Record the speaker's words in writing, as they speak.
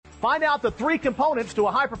Find out the 3 components to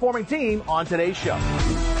a high-performing team on today's show.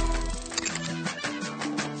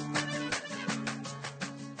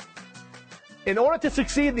 In order to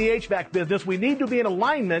succeed in the HVAC business, we need to be in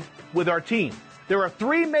alignment with our team. There are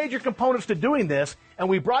 3 major components to doing this, and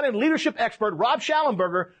we brought in leadership expert Rob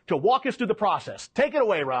Schallenberger to walk us through the process. Take it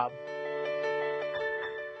away, Rob.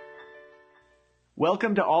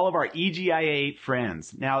 Welcome to all of our EGIA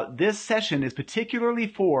friends. Now, this session is particularly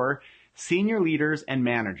for senior leaders and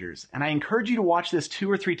managers, and I encourage you to watch this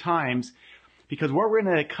 2 or 3 times because what we're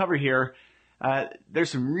going to cover here,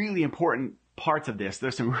 there's some really important parts of this.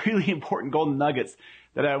 There's some really important golden nuggets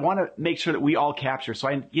that I want to make sure that we all capture. So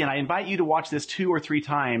I invite you to watch this 2 or 3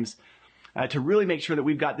 times to really make sure that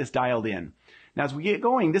we've got this dialed in. Now, as we get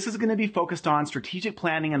going, this is going to be focused on strategic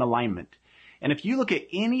planning and alignment. And if you look at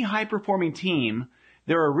any high-performing team,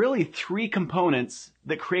 there are really 3 components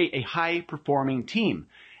that create a high-performing team.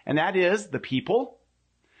 And that is the people,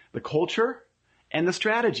 the culture, and the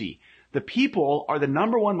strategy. The people are the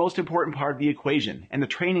number 1 most important part of the equation and the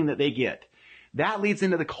training that they get. That leads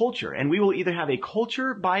into the culture, and we will either have a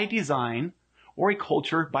culture by design or a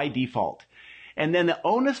culture by default. And then the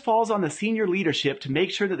onus falls on the senior leadership to make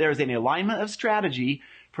sure that there is an alignment of strategy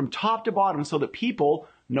from top to bottom so that people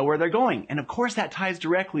know where they're going. And of course, that ties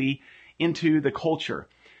directly into the culture.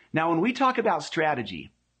 Now, when we talk about strategy,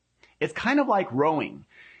 it's kind of like rowing.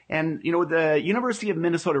 And, the University of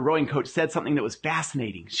Minnesota rowing coach said something that was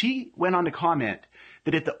fascinating. She went on to comment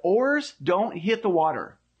that if the oars don't hit the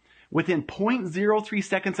water within 0.03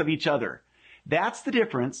 seconds of each other, that's the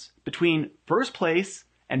difference between first place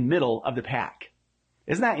and middle of the pack.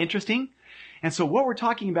 Isn't that interesting? And so what we're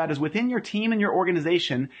talking about is within your team and your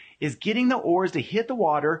organization is getting the oars to hit the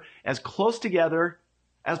water as close together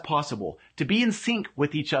as possible, to be in sync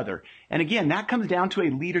with each other. And again, that comes down to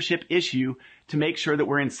a leadership issue to make sure that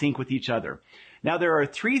we're in sync with each other. Now, there are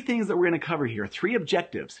 3 things that we're going to cover here, 3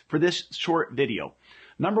 objectives for this short video.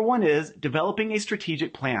 Number 1 is developing a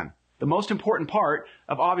strategic plan, the most important part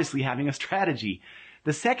of obviously having a strategy.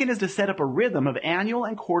 The second is to set up a rhythm of annual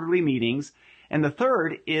and quarterly meetings. And the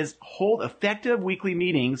third is hold effective weekly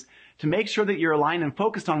meetings to make sure that you're aligned and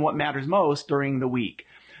focused on what matters most during the week.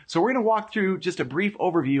 So we're going to walk through just a brief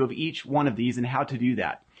overview of each one of these and how to do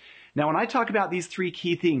that. Now, when I talk about these 3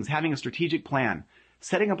 key things, having a strategic plan,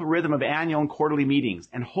 setting up a rhythm of annual and quarterly meetings,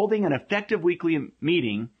 and holding an effective weekly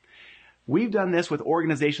meeting, we've done this with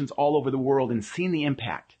organizations all over the world and seen the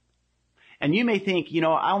impact. And you may think,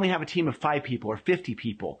 I only have a team of 5 people or 50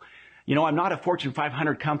 people. I'm not a Fortune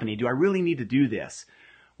 500 company. Do I really need to do this?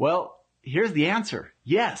 Well, here's the answer.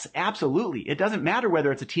 Yes, absolutely. It doesn't matter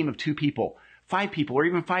whether it's a team of 2 people, 5 people, or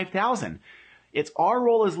even 5,000. It's our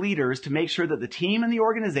role as leaders to make sure that the team and the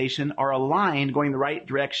organization are aligned going the right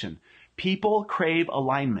direction. People crave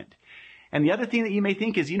alignment. And the other thing that you may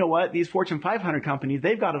think is, these Fortune 500 companies,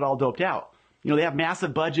 they've got it all doped out. They have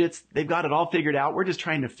massive budgets. They've got it all figured out. We're just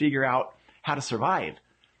trying to figure out how to survive.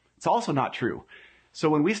 It's also not true. So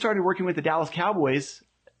when we started working with the Dallas Cowboys,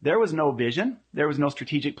 there was no vision. There was no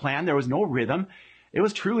strategic plan. There was no rhythm. It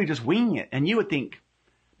was truly just winging it. And you would think,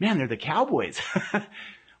 man, they're the Cowboys.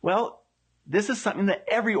 Well, this is something that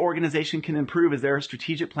every organization can improve is their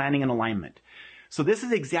strategic planning and alignment. So this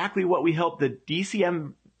is exactly what we help the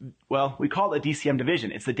DCM, we call it the DCM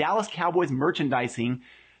division. It's the Dallas Cowboys merchandising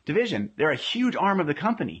division. They're a huge arm of the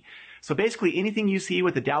company. So basically anything you see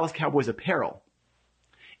with the Dallas Cowboys apparel,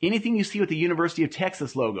 anything you see with the University of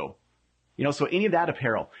Texas logo, so any of that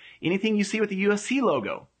apparel, anything you see with the USC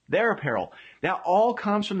logo, their apparel, that all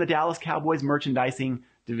comes from the Dallas Cowboys merchandising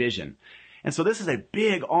division. And so this is a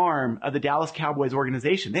big arm of the Dallas Cowboys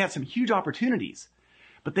organization. They had some huge opportunities,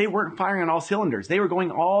 but they weren't firing on all cylinders. They were going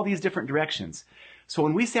all these different directions. So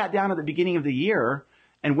when we sat down at the beginning of the year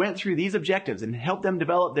and went through these objectives and helped them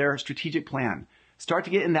develop their strategic plan, start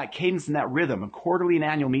to get in that cadence and that rhythm of quarterly and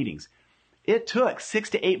annual meetings, it took 6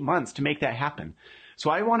 to 8 months to make that happen. So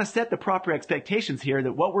I want to set the proper expectations here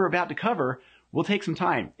that what we're about to cover will take some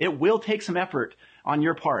time. It will take some effort on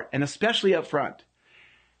your part, and especially up front.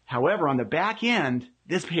 However, on the back end,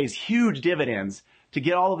 this pays huge dividends to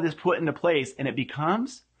get all of this put into place, and it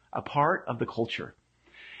becomes a part of the culture.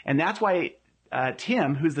 And that's why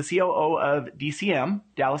Tim, who's the COO of DCM,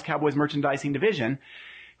 Dallas Cowboys Merchandising Division,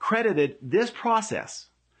 credited this process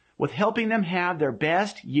with helping them have their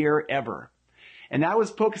best year ever. And that was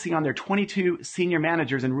focusing on their 22 senior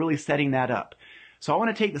managers and really setting that up. So I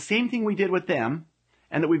want to take the same thing we did with them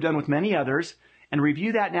and that we've done with many others and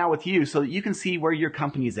review that now with you so that you can see where your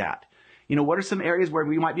company's at. What are some areas where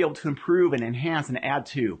we might be able to improve and enhance and add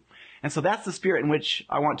to? And so that's the spirit in which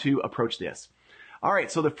I want to approach this. All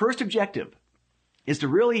right, so the first objective is to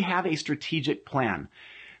really have a strategic plan.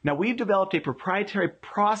 Now, we've developed a proprietary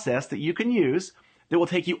process that you can use that will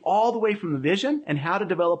take you all the way from the vision and how to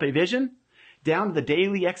develop a vision down to the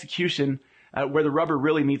daily execution where the rubber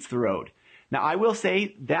really meets the road. Now, I will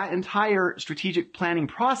say that entire strategic planning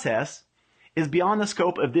process is beyond the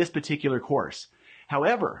scope of this particular course.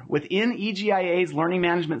 However, within EGIA's Learning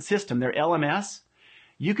Management System, their LMS,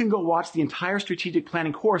 you can go watch the entire strategic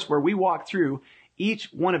planning course where we walk through each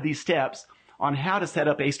one of these steps on how to set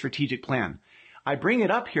up a strategic plan. I bring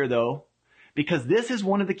it up here though, because this is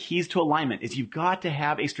one of the keys to alignment is you've got to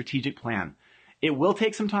have a strategic plan. It will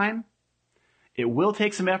take some time. It will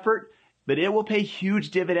take some effort, but it will pay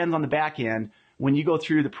huge dividends on the back end when you go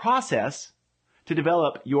through the process to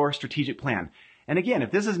develop your strategic plan. And again,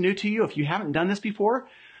 if this is new to you, if you haven't done this before,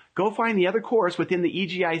 go find the other course within the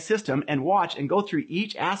EGI system and watch and go through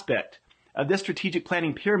each aspect of this strategic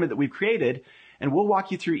planning pyramid that we've created, and we'll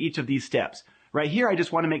walk you through each of these steps. Right here, I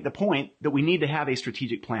just want to make the point that we need to have a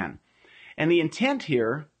strategic plan. And the intent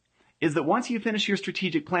here is that once you finish your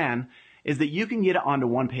strategic plan, is that you can get it onto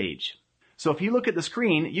one page. So if you look at the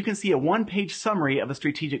screen, you can see a one-page summary of a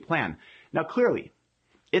strategic plan. Now, clearly,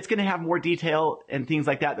 it's going to have more detail and things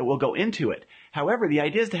like that will go into it. However, the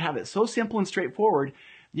idea is to have it so simple and straightforward.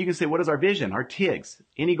 You can say, what is our vision, our TIGs,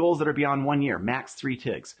 any goals that are beyond 1 year, max 3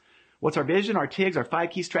 TIGs. What's our vision, our TIGs, our 5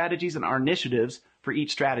 key strategies, and our initiatives for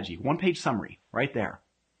each strategy. One-page summary right there.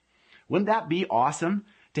 Wouldn't that be awesome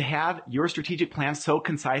to have your strategic plan so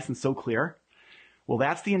concise and so clear? Well,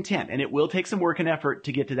 that's the intent, and it will take some work and effort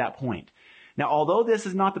to get to that point. Now, although this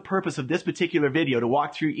is not the purpose of this particular video to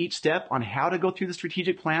walk through each step on how to go through the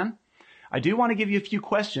strategic plan, I do want to give you a few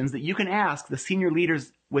questions that you can ask the senior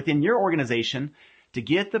leaders within your organization to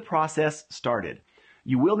get the process started.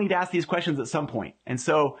 You will need to ask these questions at some point. And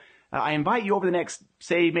so I invite you over the next,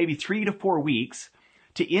 say, maybe 3 to 4 weeks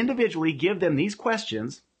to individually give them these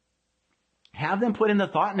questions, have them put in the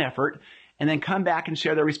thought and effort, and then come back and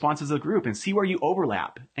share their responses as a group and see where you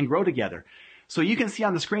overlap and grow together. So you can see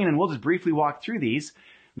on the screen, and we'll just briefly walk through these.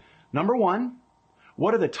 Number 1,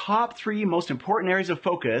 what are the top 3 most important areas of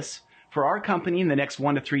focus for our company in the next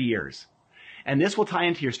 1 to 3 years? And this will tie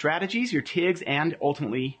into your strategies, your TIGs, and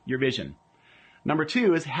ultimately your vision. Number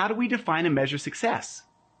 2 is how do we define and measure success?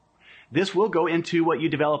 This will go into what you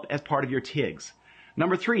develop as part of your TIGs.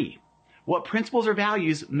 Number 3, what principles or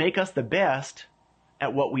values make us the best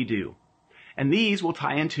at what we do? And these will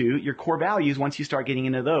tie into your core values once you start getting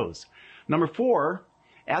into those. Number 4,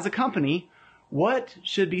 as a company, what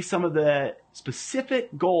should be some of the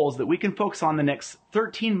specific goals that we can focus on the next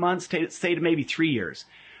 13 months to say to maybe 3 years?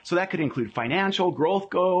 So that could include financial growth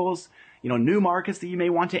goals, new markets that you may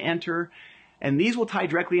want to enter, and these will tie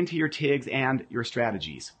directly into your TIGs and your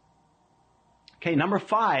strategies. Okay, number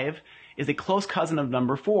 5 is a close cousin of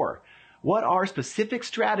number 4. What are specific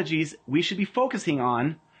strategies we should be focusing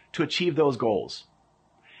on to achieve those goals?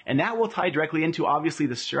 And that will tie directly into, obviously,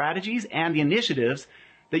 the strategies and the initiatives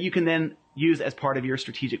that you can then use as part of your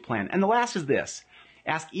strategic plan. And the last is this.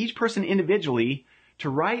 Ask each person individually to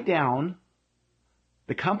write down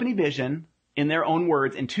the company vision in their own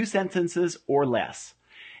words in 2 sentences or less.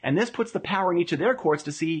 And this puts the power in each of their courts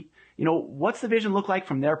to see, what's the vision look like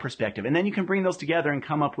from their perspective? And then you can bring those together and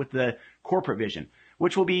come up with the corporate vision,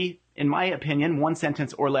 which will be, in my opinion, 1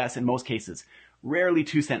 sentence or less in most cases, rarely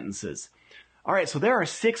 2 sentences. All right, so there are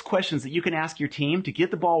 6 questions that you can ask your team to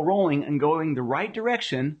get the ball rolling and going the right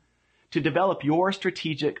direction to develop your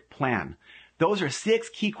strategic plan. Those are 6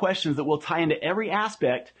 key questions that will tie into every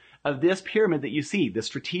aspect of this pyramid that you see, the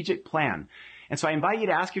strategic plan. And so I invite you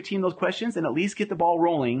to ask your team those questions and at least get the ball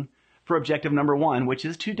rolling for objective number 1, which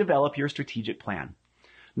is to develop your strategic plan.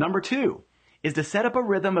 Number 2 is to set up a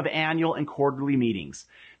rhythm of annual and quarterly meetings.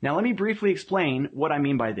 Now, let me briefly explain what I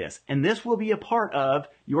mean by this. And this will be a part of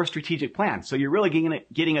your strategic plan. So you're really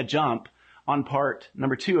getting a jump on part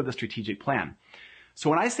number 2 of the strategic plan. So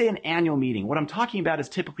when I say an annual meeting, what I'm talking about is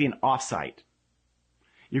typically an offsite.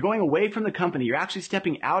 You're going away from the company. You're actually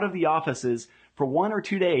stepping out of the offices for 1 or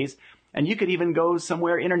 2 days. And you could even go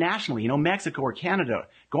somewhere internationally, Mexico or Canada.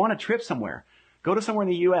 Go on a trip somewhere. Go to somewhere in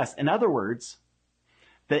the U.S. In other words,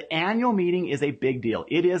 the annual meeting is a big deal.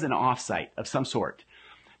 It is an offsite of some sort.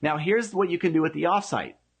 Now, here's what you can do at the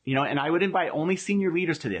offsite. And I would invite only senior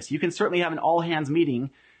leaders to this. You can certainly have an all-hands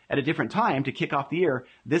meeting at a different time to kick off the year.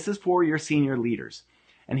 This is for your senior leaders.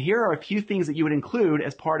 And here are a few things that you would include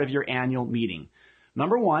as part of your annual meeting.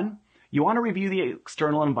 Number 1, you want to review the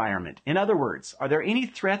external environment. In other words, are there any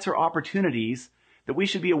threats or opportunities that we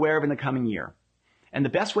should be aware of in the coming year? And the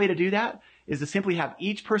best way to do that is to simply have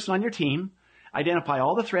each person on your team identify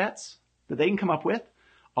all the threats that they can come up with,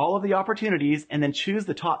 all of the opportunities, and then choose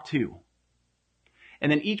the top 2.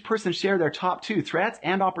 And then each person share their top 2 threats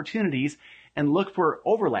and opportunities and look for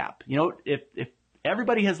overlap. If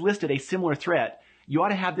everybody has listed a similar threat, you ought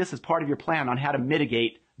to have this as part of your plan on how to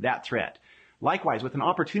mitigate that threat. Likewise, with an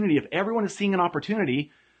opportunity, if everyone is seeing an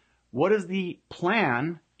opportunity, what is the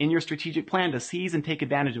plan in your strategic plan to seize and take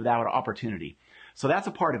advantage of that opportunity? So that's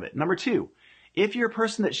a part of it. Number 2, if you're a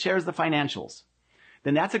person that shares the financials,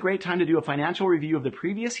 then that's a great time to do a financial review of the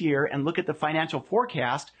previous year and look at the financial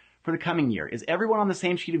forecast for the coming year. Is everyone on the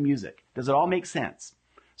same sheet of music? Does it all make sense?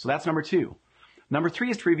 So that's number 2. Number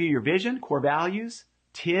 3 is to review your vision, core values,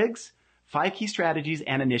 TIGs, 5 key strategies,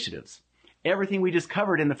 and initiatives. Everything we just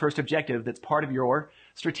covered in the first objective that's part of your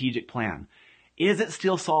strategic plan. Is it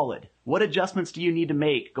still solid? What adjustments do you need to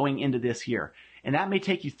make going into this year? And that may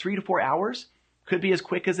take you 3 to 4 hours. Could be as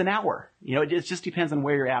quick as an hour. It just depends on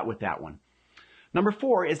where you're at with that one. Number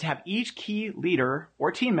 4 is to have each key leader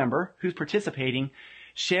or team member who's participating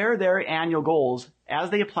share their annual goals as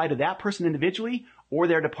they apply to that person individually or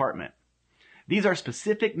their department. These are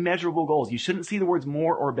specific measurable goals. You shouldn't see the words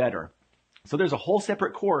more or better. So there's a whole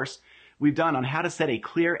separate course we've done on how to set a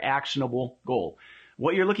clear, actionable goal.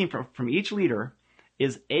 What you're looking for from each leader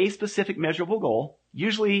is a specific measurable goal.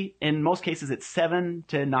 Usually, in most cases, it's 7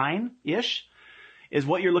 to 9-ish is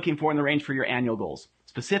what you're looking for in the range for your annual goals.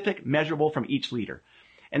 Specific, measurable from each leader.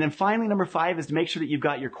 And then finally, number 5 is to make sure that you've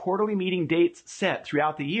got your quarterly meeting dates set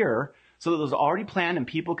throughout the year so that those are already planned and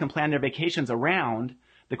people can plan their vacations around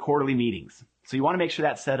the quarterly meetings. So you want to make sure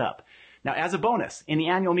that's set up. Now, as a bonus, in the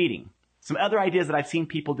annual meeting, some other ideas that I've seen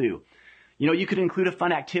people do. You could include a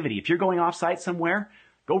fun activity. If you're going off-site somewhere,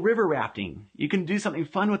 go river rafting. You can do something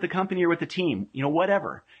fun with the company or with the team,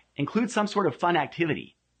 whatever. Include some sort of fun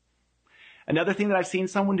activity. Another thing that I've seen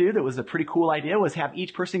someone do that was a pretty cool idea was have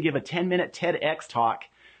each person give a 10-minute TEDx talk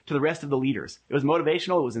to the rest of the leaders. It was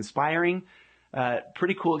motivational. It was inspiring.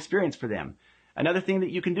 Pretty cool experience for them. Another thing that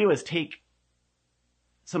you can do is take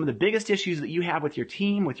some of the biggest issues that you have with your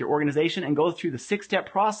team, with your organization, and go through the 6-step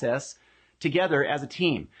process together as a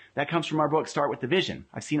team. That comes from our book, Start with the Vision.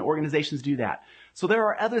 I've seen organizations do that. So there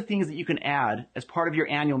are other things that you can add as part of your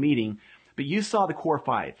annual meeting, but you saw the core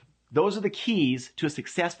 5. Those are the keys to a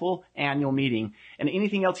successful annual meeting, and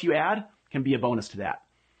anything else you add can be a bonus to that.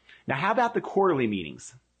 Now, how about the quarterly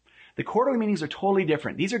meetings? The quarterly meetings are totally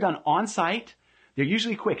different. These are done on site. They're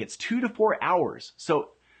usually quick. It's 2 to 4 hours. So,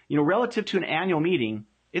 relative to an annual meeting,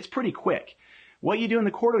 it's pretty quick. What you do in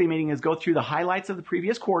the quarterly meeting is go through the highlights of the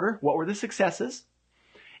previous quarter. What were the successes?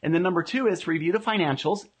 And then number 2 is to review the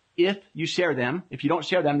financials if you share them. If you don't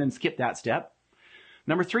share them, then skip that step.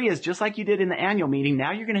 Number 3 is just like you did in the annual meeting,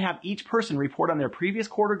 now you're going to have each person report on their previous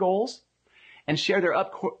quarter goals and share their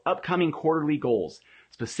upcoming quarterly goals.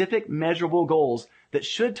 Specific, measurable goals that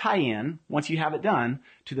should tie in, once you have it done,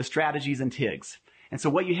 to the strategies and TIGs. And so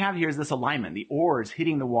what you have here is this alignment, the oars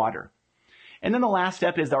hitting the water. And then the last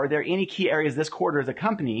step is, are there any key areas this quarter as a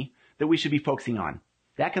company that we should be focusing on?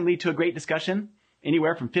 That can lead to a great discussion,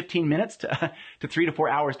 anywhere from 15 minutes to 3 to 4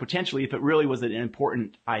 hours potentially if it really was an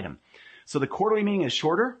important item. So the quarterly meeting is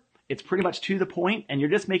shorter. It's pretty much to the point, and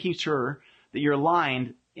you're just making sure that you're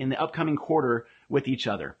aligned in the upcoming quarter with each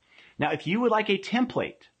other. Now, if you would like a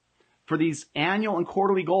template for these annual and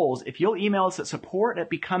quarterly goals, if you'll email us at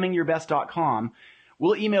support@becomingyourbest.com,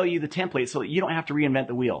 we'll email you the template so that you don't have to reinvent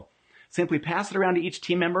the wheel. Simply pass it around to each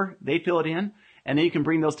team member, they fill it in, and then you can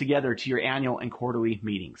bring those together to your annual and quarterly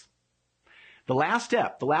meetings. The last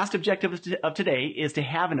step, the last objective of today is to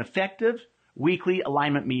have an effective weekly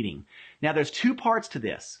alignment meeting. Now, there's 2 parts to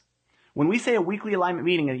this. When we say a weekly alignment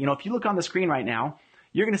meeting, if you look on the screen right now,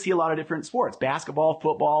 you're going to see a lot of different sports: basketball,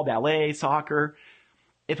 football, ballet, soccer.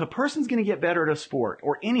 If a person's going to get better at a sport,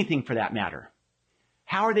 or anything for that matter,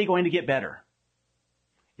 how are they going to get better?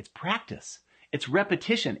 It's practice. It's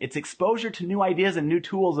repetition. It's exposure to new ideas and new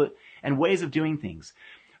tools and ways of doing things.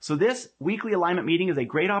 So this weekly alignment meeting is a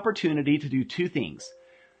great opportunity to do 2 things.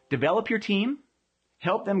 Develop your team,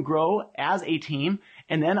 help them grow as a team,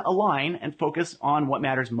 and then align and focus on what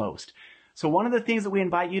matters most. So one of the things that we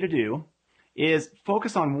invite you to do is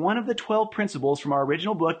focus on one of the 12 principles from our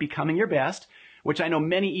original book, Becoming Your Best, which I know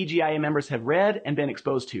many EGIA members have read and been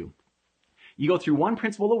exposed to. You go through one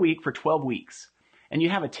principle a week for 12 weeks, and you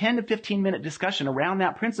have a 10 to 15 minute discussion around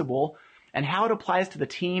that principle and how it applies to the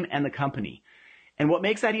team and the company. And what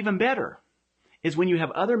makes that even better is when you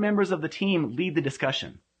have other members of the team lead the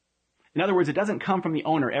discussion. In other words, it doesn't come from the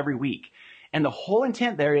owner every week. And the whole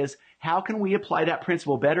intent there is, how can we apply that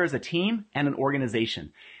principle better as a team and an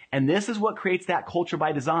organization? And this is what creates that culture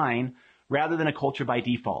by design rather than a culture by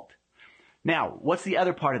default. Now, what's the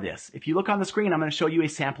other part of this? If you look on the screen, I'm going to show you a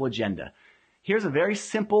sample agenda. Here's a very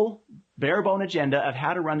simple, bare-bone agenda of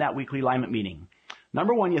how to run that weekly alignment meeting.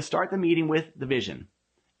 Number one, you start the meeting with the vision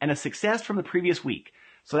and a success from the previous week.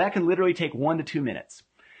 So that can literally take 1 to 2 minutes.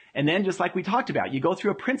 And then just like we talked about, you go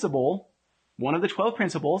through a principle, one of the 12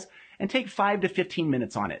 principles, and take 5 to 15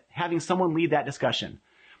 minutes on it, having someone lead that discussion.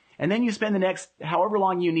 And then you spend the next however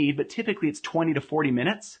long you need, but typically it's 20 to 40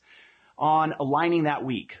 minutes on aligning that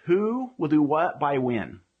week. Who will do what by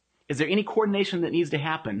when? Is there any coordination that needs to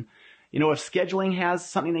happen? You know, if scheduling has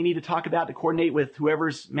something they need to talk about to coordinate with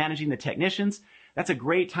whoever's managing the technicians, that's a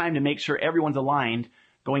great time to make sure everyone's aligned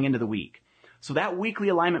going into the week. So that weekly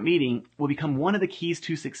alignment meeting will become one of the keys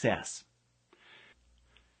to success.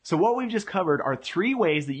 So what we've just covered are 3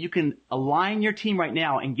 ways that you can align your team right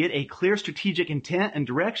now and get a clear strategic intent and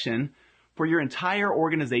direction for your entire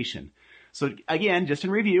organization. So again, just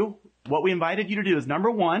in review, what we invited you to do is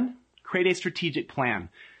number 1, create a strategic plan.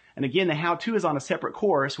 And again, the how-to is on a separate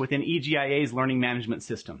course within EGIA's learning management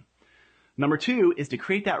system. Number 2 is to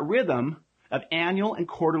create that rhythm of annual and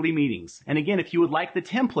quarterly meetings. And again, if you would like the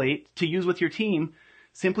template to use with your team,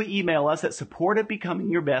 simply email us at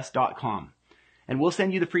support@becomingyourbest.com. And we'll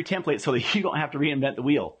send you the free template so that you don't have to reinvent the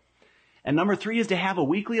wheel. And number 3 is to have a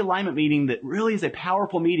weekly alignment meeting that really is a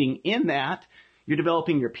powerful meeting in that you're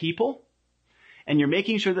developing your people and you're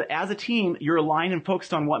making sure that as a team, you're aligned and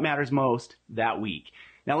focused on what matters most that week.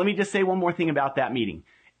 Now, let me just say one more thing about that meeting.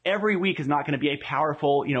 Every week is not going to be a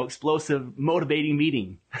powerful, explosive, motivating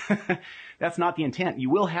meeting. That's not the intent. You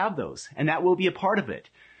will have those, and that will be a part of it.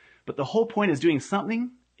 But the whole point is doing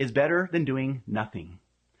something is better than doing nothing.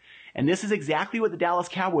 And this is exactly what the Dallas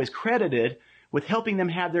Cowboys credited with helping them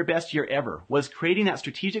have their best year ever, was creating that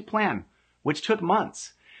strategic plan, which took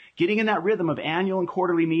months, getting in that rhythm of annual and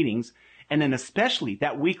quarterly meetings, and then especially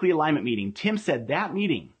that weekly alignment meeting. Tim said that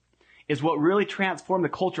meeting is what really transformed the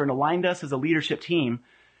culture and aligned us as a leadership team.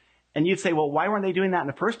 And you'd say, well, why weren't they doing that in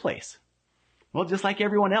the first place? Well, just like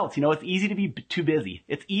everyone else, it's easy to be too busy.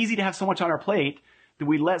 It's easy to have so much on our plate that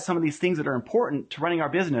we let some of these things that are important to running our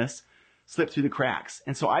business slip through the cracks.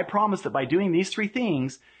 And so I promise that by doing these 3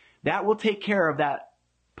 things, that will take care of that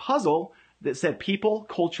puzzle that said people,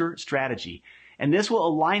 culture, strategy. And this will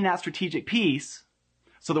align that strategic piece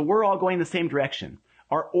so that we're all going the same direction.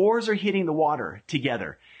 Our oars are hitting the water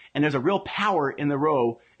together. And there's a real power in the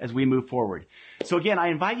row as we move forward. So again, I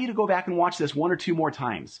invite you to go back and watch this 1 or 2 more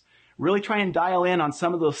times. Really try and dial in on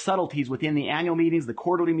some of those subtleties within the annual meetings, the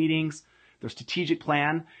quarterly meetings, the strategic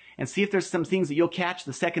plan, and see if there's some things that you'll catch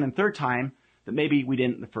the second and third time that maybe we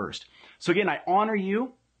didn't the first. So again, I honor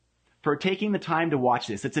you for taking the time to watch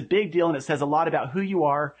this. It's a big deal, and it says a lot about who you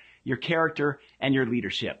are, your character, and your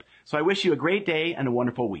leadership. So I wish you a great day and a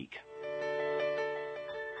wonderful week.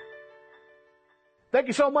 Thank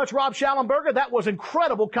you so much, Rob Schallenberger. That was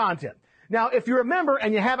incredible content. Now, if you're a member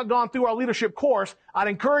and you haven't gone through our leadership course, I'd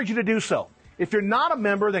encourage you to do so. If you're not a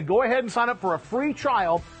member, then go ahead and sign up for a free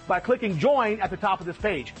trial by clicking join at the top of this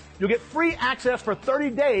page. You'll get free access for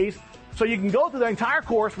 30 days so you can go through the entire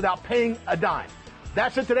course without paying a dime.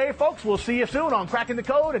 That's it today, folks. We'll see you soon on Cracking the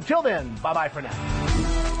Code. Until then, bye-bye for now.